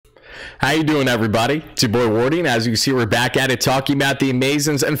How you doing, everybody? It's your boy Wardy, and as you see, we're back at it talking about the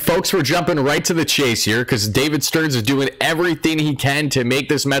Amazons. And folks, we're jumping right to the chase here because David Stearns is doing everything he can to make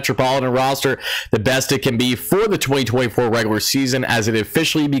this Metropolitan roster the best it can be for the 2024 regular season as it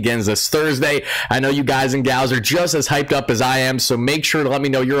officially begins this Thursday. I know you guys and gals are just as hyped up as I am, so make sure to let me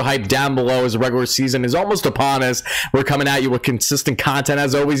know your hype down below as the regular season is almost upon us. We're coming at you with consistent content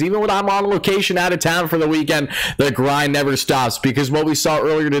as always. Even when I'm on location out of town for the weekend, the grind never stops because what we saw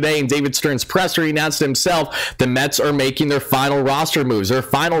earlier today in David Stearns' presser, he announced himself the Mets are making their final roster moves, their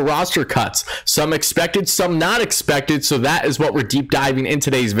final roster cuts. Some expected, some not expected, so that is what we're deep diving in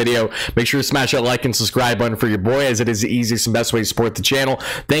today's video. Make sure to smash that like and subscribe button for your boy, as it is the easiest and best way to support the channel.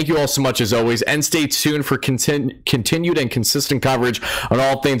 Thank you all so much as always, and stay tuned for continued and consistent coverage on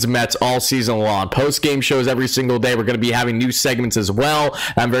all things Mets all season long. Post-game shows every single day. We're going to be having new segments as well.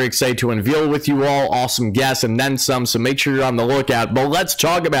 I'm very excited to unveil with you all awesome guests and then some, so make sure you're on the lookout. But let's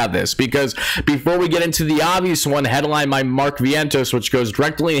talk about this, because before we get into the obvious one, headlined by Mark Vientos, which goes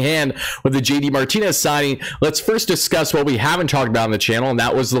directly in hand with the JD Martinez signing, let's first discuss what we haven't talked about on the channel, and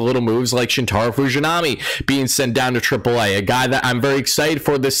that was the little moves like Shintaro Fujinami being sent down to AAA, a guy that I'm very excited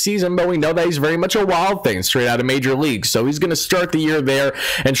for this season, but we know that he's very much a wild thing straight out of Major League. So he's going to start the year there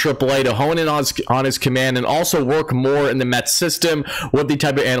in AAA to hone in on his command and also work more in the Mets system with the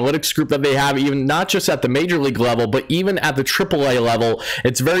type of analytics group that they have, even not just at the Major League level, but even at the AAA level.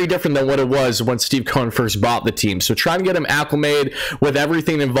 It's very different than what it was when Steve Cohen first bought the team. So trying to get him acclimated with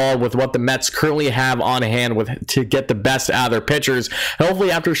everything involved with what the Mets currently have on hand to get the best out of their pitchers. And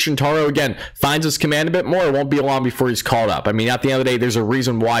hopefully after Shintaro, again, finds his command a bit more, it won't be long before he's called up. I mean, at the end of the day, there's a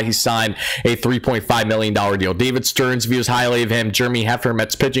reason why he signed a $3.5 million deal. David Stearns views highly of him. Jeremy Hefner,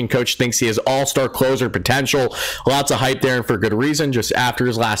 Mets pitching coach, thinks he has all-star closer potential. Lots of hype there, and for good reason. Just after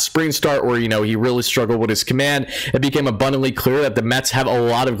his last spring start where, he really struggled with his command, it became abundantly clear that the Mets have a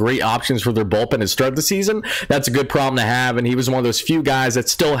lot of great options for their bullpen to start the season. That's a good problem to have, and he was one of those few guys that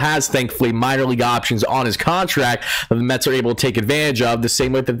still has, thankfully, minor league options on his contract that the Mets are able to take advantage of, the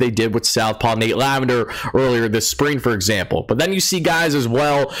same way that they did with Southpaw Nate Lavender earlier this spring, for example. But then you see guys as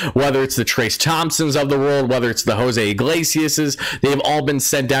well, whether it's the Trace Thompsons of the world, whether it's the Jose Iglesiases, they've all been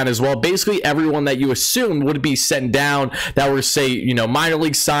sent down as well. Basically, everyone that you assumed would be sent down that were, say, minor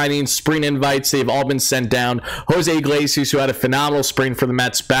league signings, spring invites, they've all been sent down. Jose Iglesias, who had a phenomenal spring for the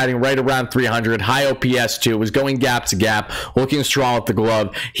Mets, batting right around 300, high OPS too, was going gap to gap, looking strong with the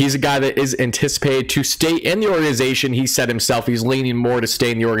glove. He's a guy that is anticipated to stay in the organization. He said himself he's leaning more to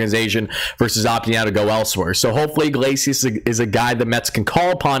stay in the organization versus opting out to go elsewhere. So hopefully Iglesias is a guy the Mets can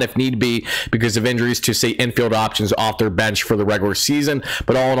call upon if need be because of injuries to, say, infield options off their bench for the regular season.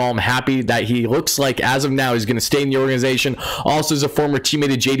 But all in all, I'm happy that he looks like, as of now, he's going to stay in the organization. Also, as a former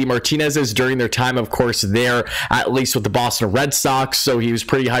teammate of JD Martinez's during their time, of course, there, at least with the Boston Red Sox, so he was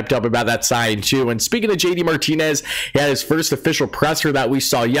pretty hyped up about that signing too. And speaking of JD Martinez, he had his first official presser that we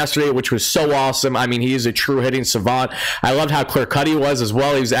saw yesterday, which was so awesome. I mean, he is a true hitting savant. I loved how clear-cut he was as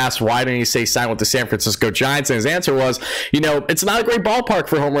well. He was asked why didn't he say sign with the San Francisco Giants, and his answer was, it's not a great ballpark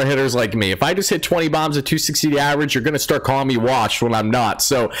for home run hitters like me. If I just hit 20 bombs at 260 the average, you're going to start calling me washed when I'm not.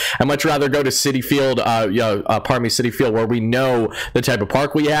 So I'd much rather go to Citi Field, Citi Field, where we know the type of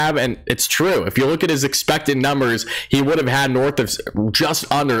park we have. And it's true. If you look at his expected numbers, he would have had north of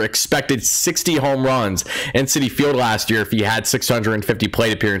just under expected 60 home runs in Citi Field last year if he had 650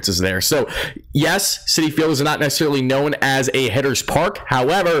 plate appearances there. So yes, Citi Field is not necessarily known as a hitter's park.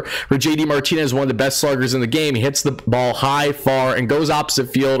 However, for JD Martinez, one of the best sluggers in the game, he hits the ball high, far, and goes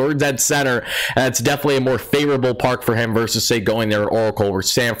opposite field or dead center. And it's definitely a more favorable park for him versus, say, going there at Oracle or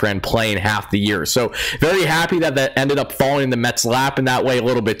San Fran playing half the year. So very happy that ended up falling in the Mets' lap in that way a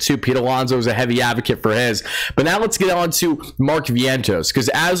little bit too. Pete Alonso is a heavy advocate for his. But now let's get on to Mark Vientos, because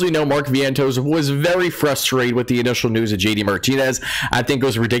as we know, Mark Vientos was very frustrated with the initial news of JD Martinez. I think it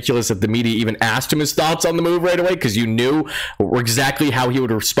was ridiculous that the media even asked him his thoughts on the move right away, because you knew exactly how he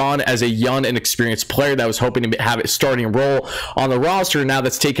would respond as a young and experienced player that was hoping to have a starting role on the roster. Now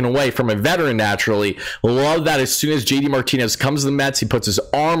that's taken away from a veteran naturally. Love that as soon as JD Martinez comes to the Mets, he puts his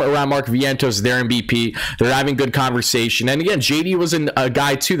arm around Mark Vientos, their MVP. They're having good conversation. And again, JD was a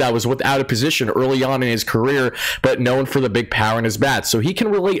guy too that was without a position early on in his career, but known for the big power in his bat. So he can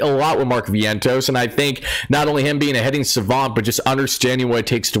relate a lot with Mark Vientos. And I think not only him being a hitting savant, but just understanding what it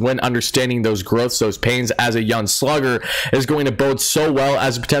takes to win, understanding those growths, those pains as a young slugger is going to bode so well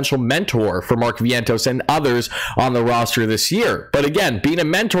as a potential mentor for Mark Vientos and others on the roster this year. But again, being a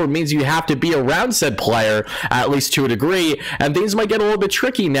mentor means you have to be around said player, at least to a degree, and things might get a little bit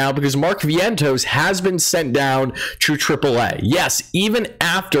tricky now because Mark Vientos has been sent down to AAA. Yes, even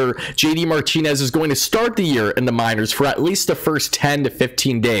after JD Martinez is going to start the year in the minors for at least the first 10 to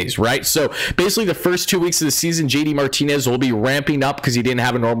 15 days, right? So basically the first 2 weeks of the season, JD Martinez will be ramping up because he didn't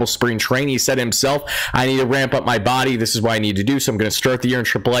have a normal spring training. He said himself, I need to ramp up my body. This is what I need to do. So I'm going to start the year in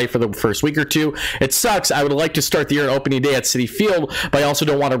AAA for the first week or two. It sucks. I would like to start the year on opening day at Citi Field, but I also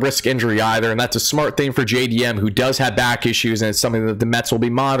don't want to risk injury either. And that's a smart thing for JDM, who does have back issues, and it's something that the Mets will be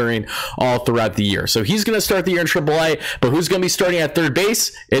monitoring all throughout the year. So he's going to start the year in AAA, but who's going to be starting at third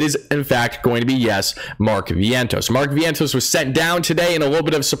base? It is, in fact, going to be, yes, Mark Vientos. Mark Vientos was sent down today in a little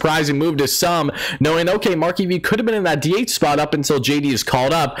bit of a surprising move to some, knowing, okay, Marky V could have been in that DH spot up until JD is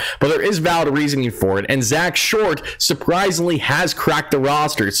called up, but there is valid reasoning for it. And Zach Short surprisingly has cracked the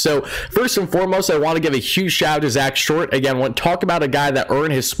roster. So first and foremost, I want to give a huge shout out to Zach Short. Again, when talk about a guy that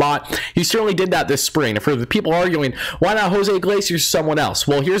earned his spot, he certainly did that this spring. And for the people arguing, why not Jose Iglesias or someone else?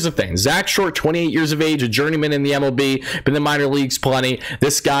 Well, here's the thing. Zach Short, 28 years of age, a journeyman in the MLB, been in the minor leagues plenty.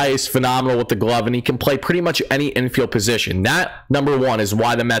 This guy is phenomenal with the glove, and he can play pretty much any infield position. That, number one, is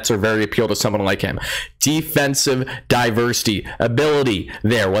why the Mets are very appealed to someone like him. Defensive diversity, ability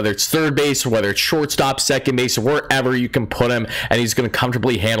there, whether it's third base, whether it's shortstop, second base, wherever you can put him, and he's going to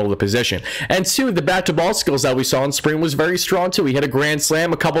comfortably handle the position. And two, the bat-to-ball skills that we saw in spring was very strong too. He hit a grand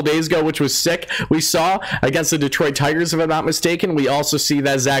slam a couple days ago, which was sick. We saw against the Detroit Tigers, if I'm not mistaken. We also see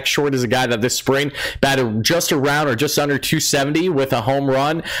that Zach Short is a guy that this spring batted just around or just under 270 with a home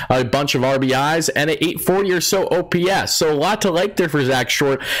run, a bunch of RBIs, and an 840 or so OPS. So a lot to like there for Zach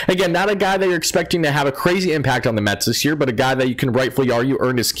Short. Again, not a guy that you're expecting to have a crazy impact on the Mets this year, but a guy that you can rightfully argue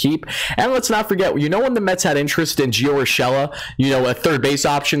earned his keep. And let's not forget, you know, when the Mets had interest in Gio Urshela, you know, a third base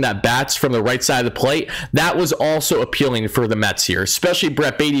option that bats from the right side of the plate, that was also appealing for the Mets here, especially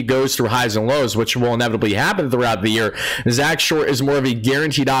Brett Beatty goes through highs and lows, which will inevitably happen throughout the year. Zach Short is more of a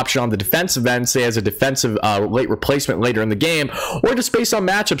guaranteed option on the defensive end, say as a defensive late replacement later in the game, or just based on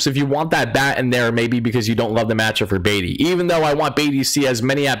matchups if you want that bat in there, maybe because you don't love the matchup for Beatty. Even though I want Beatty to see as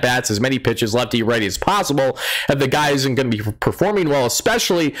many at-bats, as many pitches lefty righty as possible, if the guy isn't going to be performing well,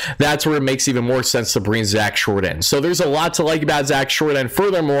 especially, that's where it makes even more sense to bring Zach Short in. So there's a lot to like about Zach Short, and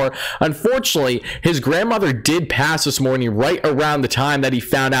furthermore, unfortunately, his grandmother did pass this morning right around the time that he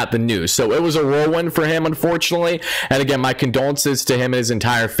found out the news. So it was a whirlwind for him, unfortunately. And again, my condolences to him and his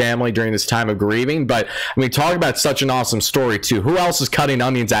entire family during this time of grieving. But I mean, talk about such an awesome story too. Who else is cutting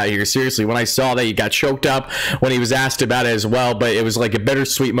onions out here? Seriously, when I saw that he got choked up when he was asked about it as well, but it was like a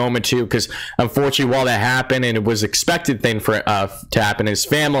bittersweet moment too, because unfortunately, while that happened and it was expected thing for to happen in his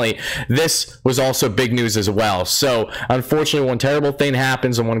family, this was also big news as well. So unfortunately, one terrible thing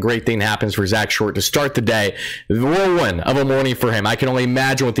happens and one great thing happens for Zach Short to start the day. The whirlwind of a morning for him. I can only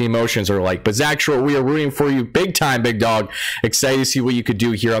imagine what the emotions are like. But Zach Short, we are rooting for you big time, big dog. Excited to see what you could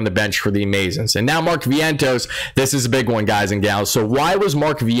do here on the bench for the Amazons. And now Mark Vientos. This is a big one, guys and gals. So why was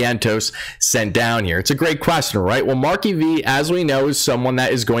Mark Vientos sent down here? It's a great question, right? Well, Marky V, as we know, is someone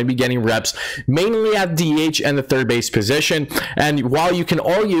that is going to be getting reps mainly at DH and the third base position. And while you can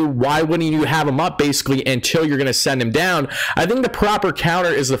argue, why wouldn't you have him up basically until you're going to send him down? I think the proper counter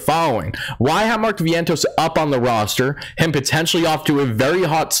is the following. Why have Mark Vientos up on the roster, him potentially off to a very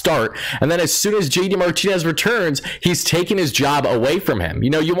hot start, and then as soon as JD Martinez returns, he's taking his job away from him? You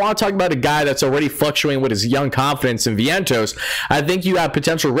know, you want to talk about a guy that's already fluctuating with his young confidence in Vientos. I think you have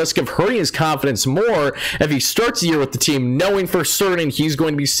potential risk of hurting his confidence more if he starts the year with the team knowing for certain he's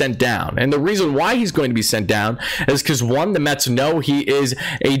going to be sent down. And the reason why he's going to be sent down is because, one, the Mets know he is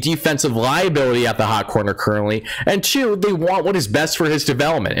a defensive liability at the hot corner currently, and two, they want what is best for his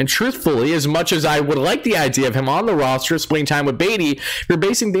development. And truthfully, as much as I would like the idea of him on the roster splitting time with Beatty, if you're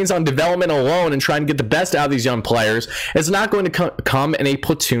basing things on development alone and trying to get the best out of these young players, it's not going to come in a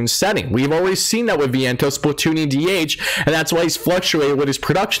platoon setting. We've already seen that with Vientos platooning DH, and that's why he's fluctuated with his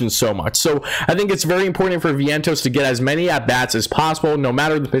production so much. So I think it's very important for Vientos to get as many at-bats as possible, no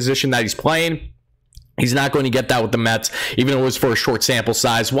matter the position that he's playing. He's not going to get that with the Mets, even though it was for a short sample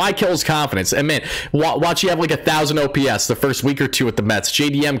size. Why kill his confidence? I mean, watch you have like 1,000 OPS the first week or two with the Mets.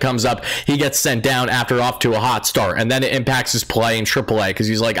 JDM comes up, he gets sent down after off to a hot start, and then it impacts his play in AAA because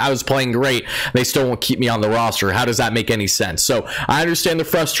he's like, I was playing great, they still won't keep me on the roster. How does that make any sense? So I understand the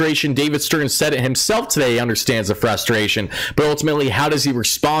frustration. David Stern said it himself today. He understands the frustration, but ultimately, how does he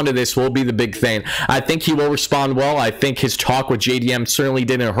respond to this will be the big thing. I think he will respond well. I think his talk with JDM certainly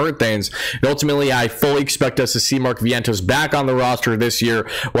didn't hurt things. And ultimately, I fully fully expect us to see Mark Vientos back on the roster this year.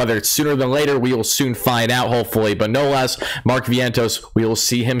 Whether it's sooner than later, we will soon find out, hopefully. But no less, Mark Vientos, we will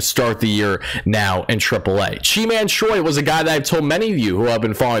see him start the year now in AAA. Chi-Man Choi was a guy that I've told many of you who have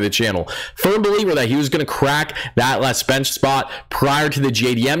been following the channel, firm believer that he was going to crack that last bench spot prior to the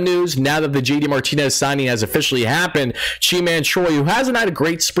JDM news. Now that the JD Martinez signing has officially happened, Chi-Man Choi, who hasn't had a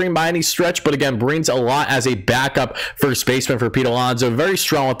great spring by any stretch, but again brings a lot as a backup first baseman for Pete Alonso, very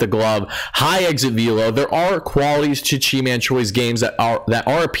strong with the glove, high exit velo. There are qualities to Chi-Man Choi's games that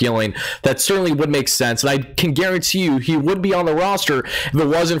are appealing, that certainly would make sense, and I can guarantee you he would be on the roster if it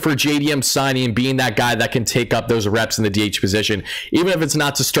wasn't for JDM signing and being that guy that can take up those reps in the DH position, even if it's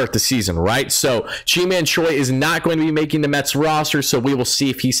not to start the season, right? So Chi-Man Choi is not going to be making the Mets roster, so we will see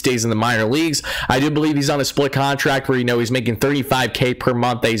if he stays in the minor leagues. I do believe he's on a split contract where, you know, he's making $35K per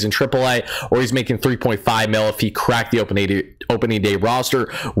month that he's in AAA, or he's making $3.5 mil if he cracked the opening day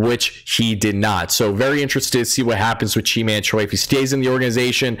roster, which he did not. So very interested to see what happens with Chi-Man Choi if he stays in the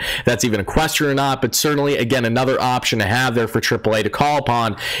organization. That's even a question or not, but certainly, again, another option to have there for AAA to call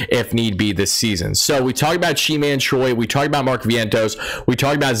upon if need be this season. So we talked about Chi-Man Choi, we talked about Mark Vientos, we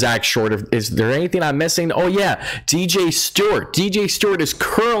talked about Zach Short. Is there anything I'm missing? Oh yeah, DJ Stewart. DJ Stewart is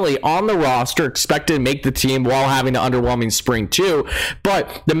currently on the roster, expected to make the team while having an underwhelming spring too,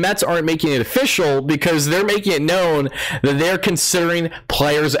 but the Mets aren't making it official because they're making it known that they're considering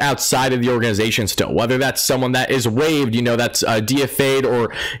players outside of the organization still, whether that's someone that is waived, you know, that's DFA'd,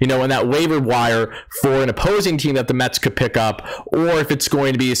 or, you know, in that waiver wire for an opposing team that the Mets could pick up, or if it's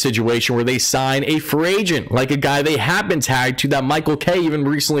going to be a situation where they sign a free agent, like a guy they have been tagged to that Michael K even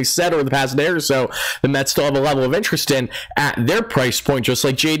recently said over the past day or so, the Mets still have a level of interest in at their price point, just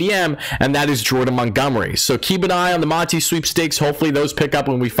like JDM, and that is Jordan Montgomery. So keep an eye on the Monty sweepstakes. Hopefully those pick up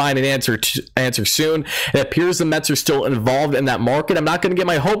when we find an answer soon. It appears the Mets are still involved in that market. I'm not going to get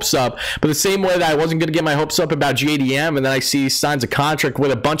my hopes up, but the same way that I wasn't going to get my hopes up about JDM, and then I see he signs a contract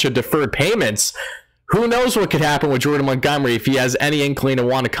with a bunch of deferred payments, who knows what could happen with Jordan Montgomery if he has any inkling to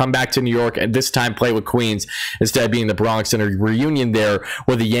want to come back to New York and this time play with Queens instead of being the Bronx in a reunion there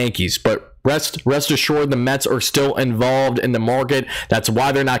with the Yankees. But rest assured, the Mets are still involved in the market. That's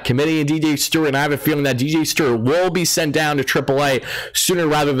why they're not committing to DJ Stewart, and I have a feeling that DJ Stewart will be sent down to AAA sooner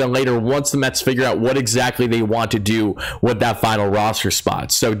rather than later once the Mets figure out what exactly they want to do with that final roster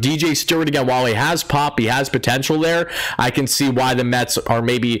spot. So DJ Stewart, again, while he has pop, he has potential there, I can see why the Mets are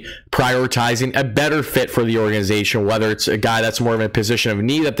maybe prioritizing a better fit for the organization, whether it's a guy that's more of a position of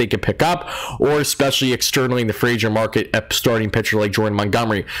need that they could pick up, or especially externally in the free agent market, a starting pitcher like Jordan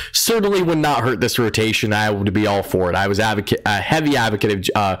Montgomery. Certainly would not hurt this rotation. I would be all for it. I was a heavy advocate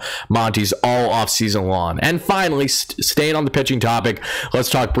of Monty's all offseason long. And finally, staying on the pitching topic, let's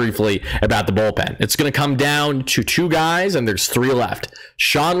talk briefly about the bullpen. It's going to come down to two guys, and there's three left: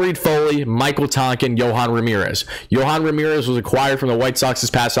 Sean Reed-Foley, Michael Tonkin, Yohan Ramirez. Yohan Ramirez was acquired from the White Sox this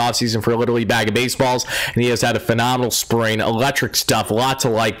past offseason for a literally bag of baseballs, and he has had a phenomenal spring. Electric stuff, a lot to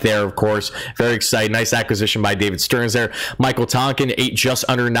like there, of course. Very exciting. Nice acquisition by David Stearns there. Michael Tonkin, just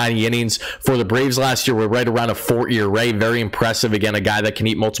under 90 innings for the Braves last year. We're right around a 4 ERA. Very impressive. Again, a guy that can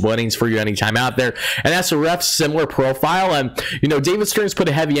eat multiple innings for you anytime out there. And that's a ref similar profile. And, you know, David Stearns put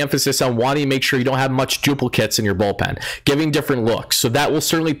a heavy emphasis on wanting to make sure you don't have much duplicates in your bullpen, giving different looks. So that will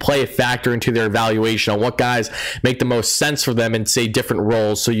certainly play a factor into their evaluation on what guys make the most sense for them in, say, different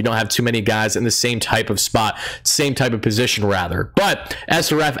roles, so you don't have too many guys in the same type of spot, same type of position, rather. But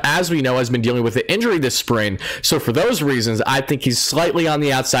SRF, as we know, has been dealing with an injury this spring. So for those reasons, I think he's slightly on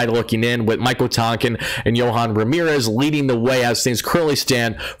the outside looking in, with Michael Tonkin and Yohan Ramirez leading the way as things currently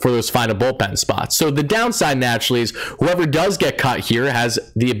stand for those final bullpen spots. So the downside naturally is whoever does get cut here has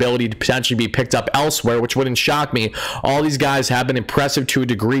the ability to potentially be picked up elsewhere, which wouldn't shock me. All these guys have been impressive to a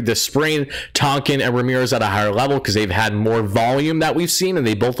degree this spring. Tonkin and Ramirez at a higher level because they've had more volume that we've seen, and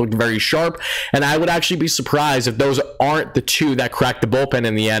they both look very sharp. And I would actually be surprised if those aren't the two that crack the bullpen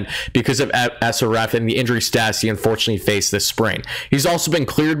in the end because of SRF and the injury stats he unfortunately faced this spring. He's also been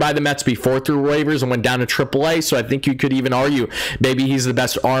cleared by the Mets before through waivers and went down to AAA, so I think you could even argue maybe he's the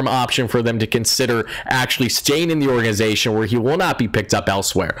best arm option for them to consider actually staying in the organization where he will not be picked up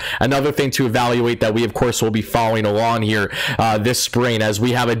elsewhere. Another thing to evaluate that we, of course, will be following along here this spring, as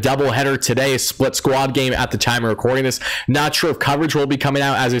we have a doubleheader today, a split squad game at the time of recording this. Not sure if coverage will be coming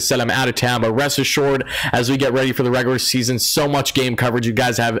out. As I said, I'm out of town, but rest assured, as we get ready for the regular season, so much game coverage. You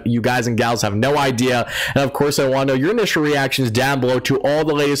guys and gals have no idea. And of course, I want to know your initial reactions down below to all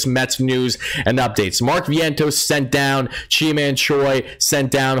the latest Mets news and updates. Mark Vientos sent down. Chi-Man Choi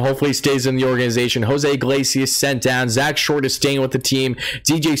sent down. Hopefully he stays in the organization. Jose Iglesias sent down. Zach Short is staying with the team.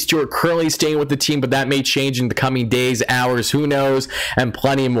 DJ Stewart currently staying with the team, but that may change in the coming days, hours, who knows. and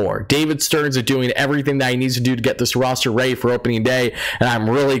plenty more. David Stearns is doing everything that he needs to do to get this roster ready for opening day, and I'm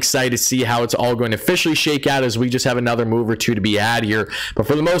really excited to see how it's all going to officially shake out as we just have another move or two to be had here. But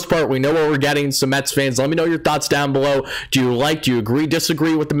for the most part, we know what we're getting. So Mets fans, let me know your thoughts down below. Do you agree,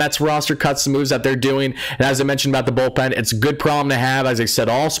 disagree with the Mets roster cuts and moves that they're doing? And as I mentioned about the bullpen, it's a good problem to have. As I said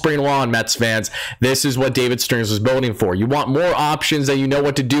all spring long, Mets fans, this is what David Stearns was building for. You want more options that you know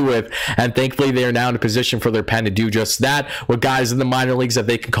what to do with, and thankfully they are now in a position for their pen to do just that, with guys in the minor leagues that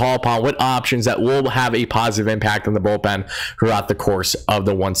they can call upon with options that will have a positive impact on the bullpen throughout the course of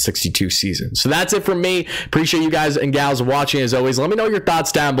the 162 season. So that's it from me. Appreciate you guys and gals watching. As always, let me know your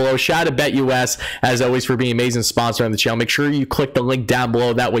thoughts down below. Shout out to BetUS, as always, for being an amazing sponsor on the channel. Make sure you click the link down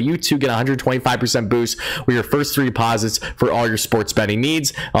below. That way you too get a 125% boost with your first 3 deposits for all your sports betting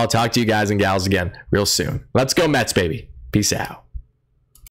needs. I'll talk to you guys and gals again real soon. Let's go Mets, baby. Peace out.